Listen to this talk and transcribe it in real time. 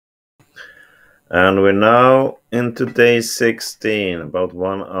And we're now into day 16, about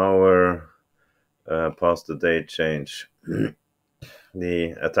 1 hour past the date change.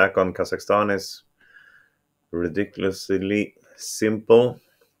 The attack on Kazakhstan is ridiculously simple.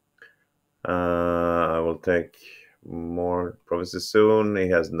 I will take more provinces soon. He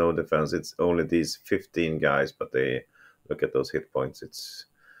has no defense. It's only these 15 guys, but they look at those hit points. It's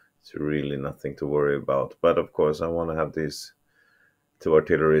really nothing to worry about. But of course, I want to have these two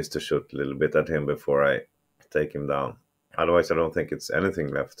artilleries to shoot a little bit at him before I take him down. Otherwise, I don't think it's anything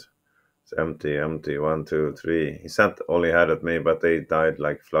left. It's empty, empty. 1, 2, 3. He sent all he had at me, but they died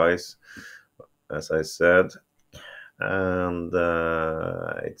like flies, as I said. And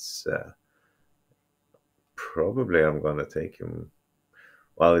it's probably I'm going to take him.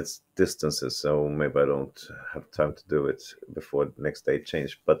 Well, it's distances, so maybe I don't have time to do it before the next day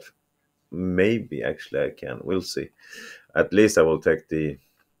change. But maybe actually I can. We'll see. At least I will take the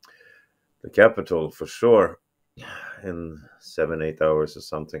capital for sure in 7-8 hours or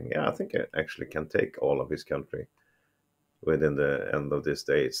something. Yeah, I think I actually can take all of his country within the end of this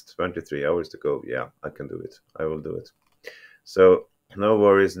day. It's 23 hours to go. Yeah, I can do it. I will do it. So no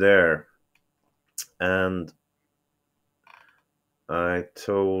worries there. And I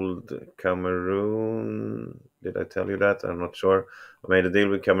told Cameroon, did I tell you that? I'm not sure. I made a deal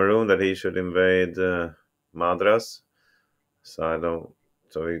with Cameroon that he should invade Madras. So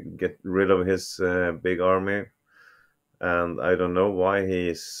he get rid of his big army. And I don't know why he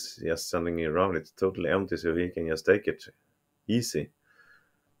is just sending it around. It's totally empty, so he can just take it easy.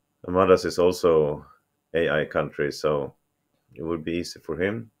 And Madras is also AI country, so it would be easy for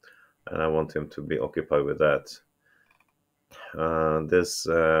him. And I want him to be occupied with that. This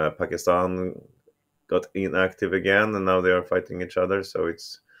Pakistan got inactive again, and now they are fighting each other. So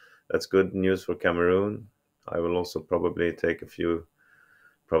that's good news for Cameroon. I will also probably take a few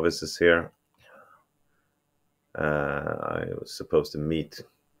provinces here. I was supposed to meet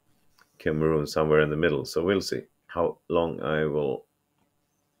Cameroon somewhere in the middle, so we'll see how long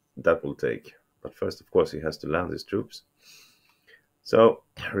that will take. But first, of course, he has to land his troops. So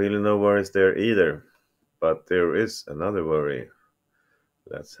really no worries there either. But there is another worry.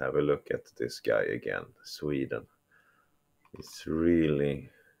 Let's have a look at this guy again, Sweden. He's really,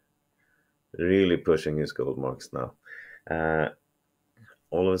 really pushing his gold marks now.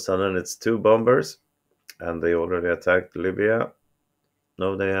 All of a sudden, it's 2 bombers, and they already attacked Libya.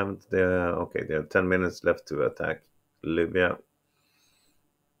 No, they haven't. They have 10 minutes left to attack Libya.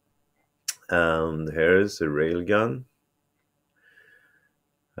 And here's a railgun.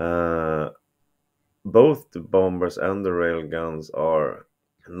 Both the bombers and the railguns are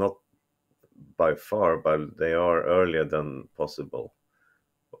not by far, but they are earlier than possible.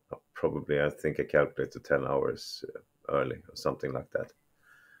 Probably, I think I calculated 10 hours early or something like that.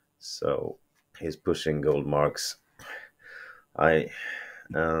 So he's pushing gold marks. I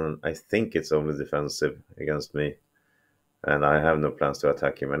think it's only defensive against me, and I have no plans to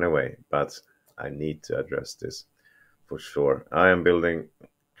attack him anyway, but I need to address this for sure. I am building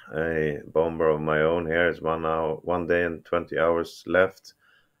a bomber of my own here. It's 1 day and 20 hours left.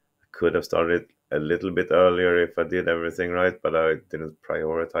 I could have started a little bit earlier if I did everything right, but I didn't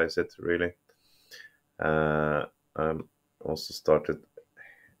prioritize it really. I also started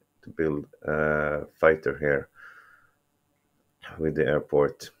to build a fighter here with the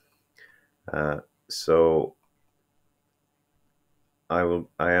airport. So I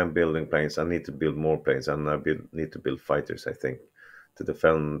am building planes. I need to build more planes, and I need to build fighters, I think, to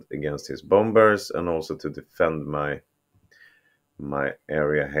defend against his bombers and also to defend my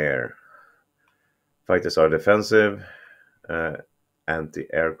area here. Fighters are defensive,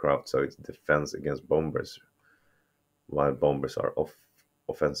 anti-aircraft, so it's defense against bombers, while bombers are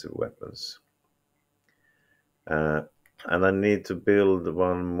offensive weapons. And I need to build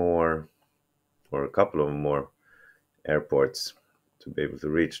one more, or a couple of more airports to be able to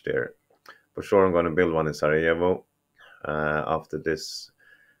reach there. For sure, I'm going to build one in Sarajevo after this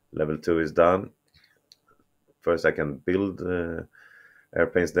level 2 is done. First, I can build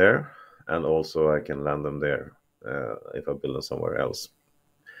airplanes there, and also I can land them there if I build them somewhere else.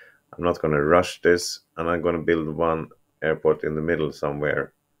 I'm not going to rush this, and I'm going to build one airport in the middle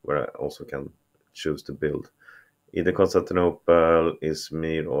somewhere where I also can choose to build either Constantinople,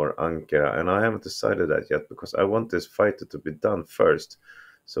 Izmir, or Ankara, and I haven't decided that yet because I want this fighter to be done first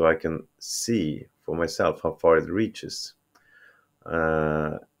so I can see for myself how far it reaches.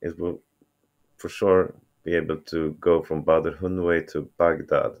 It will for sure be able to go from Badr Hunway to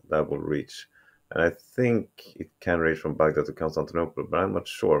Baghdad. That will reach. And I think it can reach from Baghdad to Constantinople, but I'm not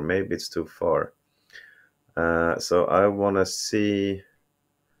sure. Maybe it's too far. So I want to see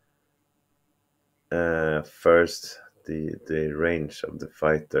first the range of the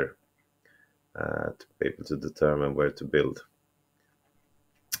fighter to be able to determine where to build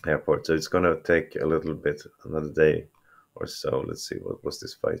airport. So it's gonna take a little bit, another day or so. Let's see, what was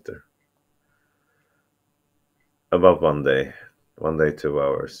this fighter? About 1 day, 2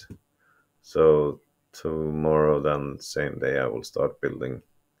 hours. So tomorrow, then same day, I will start building.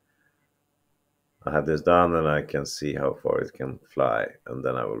 I have this done, and I can see how far it can fly, and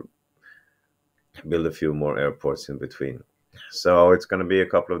then I will build a few more airports in between. So it's going to be a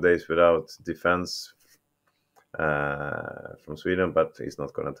couple of days without defense from Sweden, but he's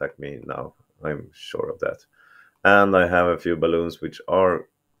not going to attack me now. I'm sure of that. And I have a few balloons which are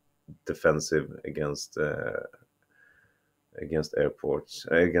defensive against airports,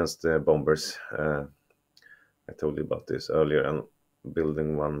 against bombers. I told you about this earlier, and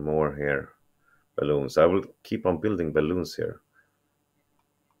building one more here, balloons. I will keep on building balloons here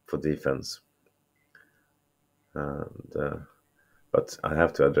for defense. And but I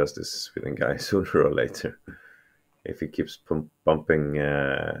have to address this Sweden guy sooner or later. If he keeps bumping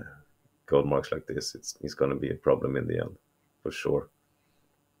gold marks like this, it's going to be a problem in the end, for sure.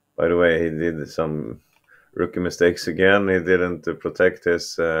 By the way, he did some rookie mistakes again. He didn't protect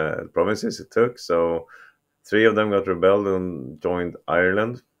his provinces he took, so 3 of them got rebelled and joined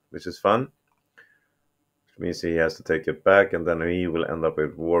Ireland, which is fun. Which means he has to take it back, and then he will end up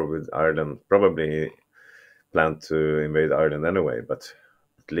at war with Ireland. Probably he planned to invade Ireland anyway, but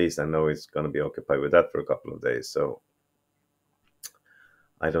at least I know he's going to be occupied with that for a couple of days, so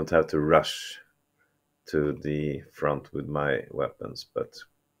I don't have to rush to the front with my weapons, but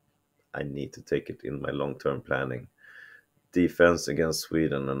I need to take it in my long-term planning. Defense against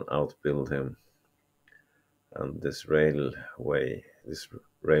Sweden and outbuild him. And this railway, this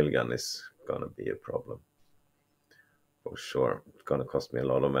railgun is gonna be a problem. For sure. It's gonna cost me a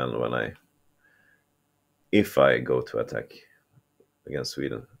lot of men if I go to attack against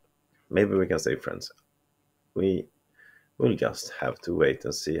Sweden. Maybe we can stay friends. We will just have to wait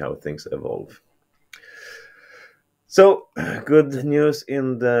and see how things evolve. So, good news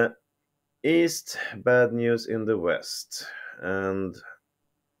in the east, bad news in the west. And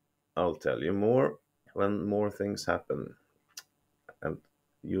I'll tell you more when more things happen. And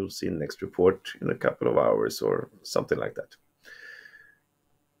you'll see next report in a couple of hours or something like that.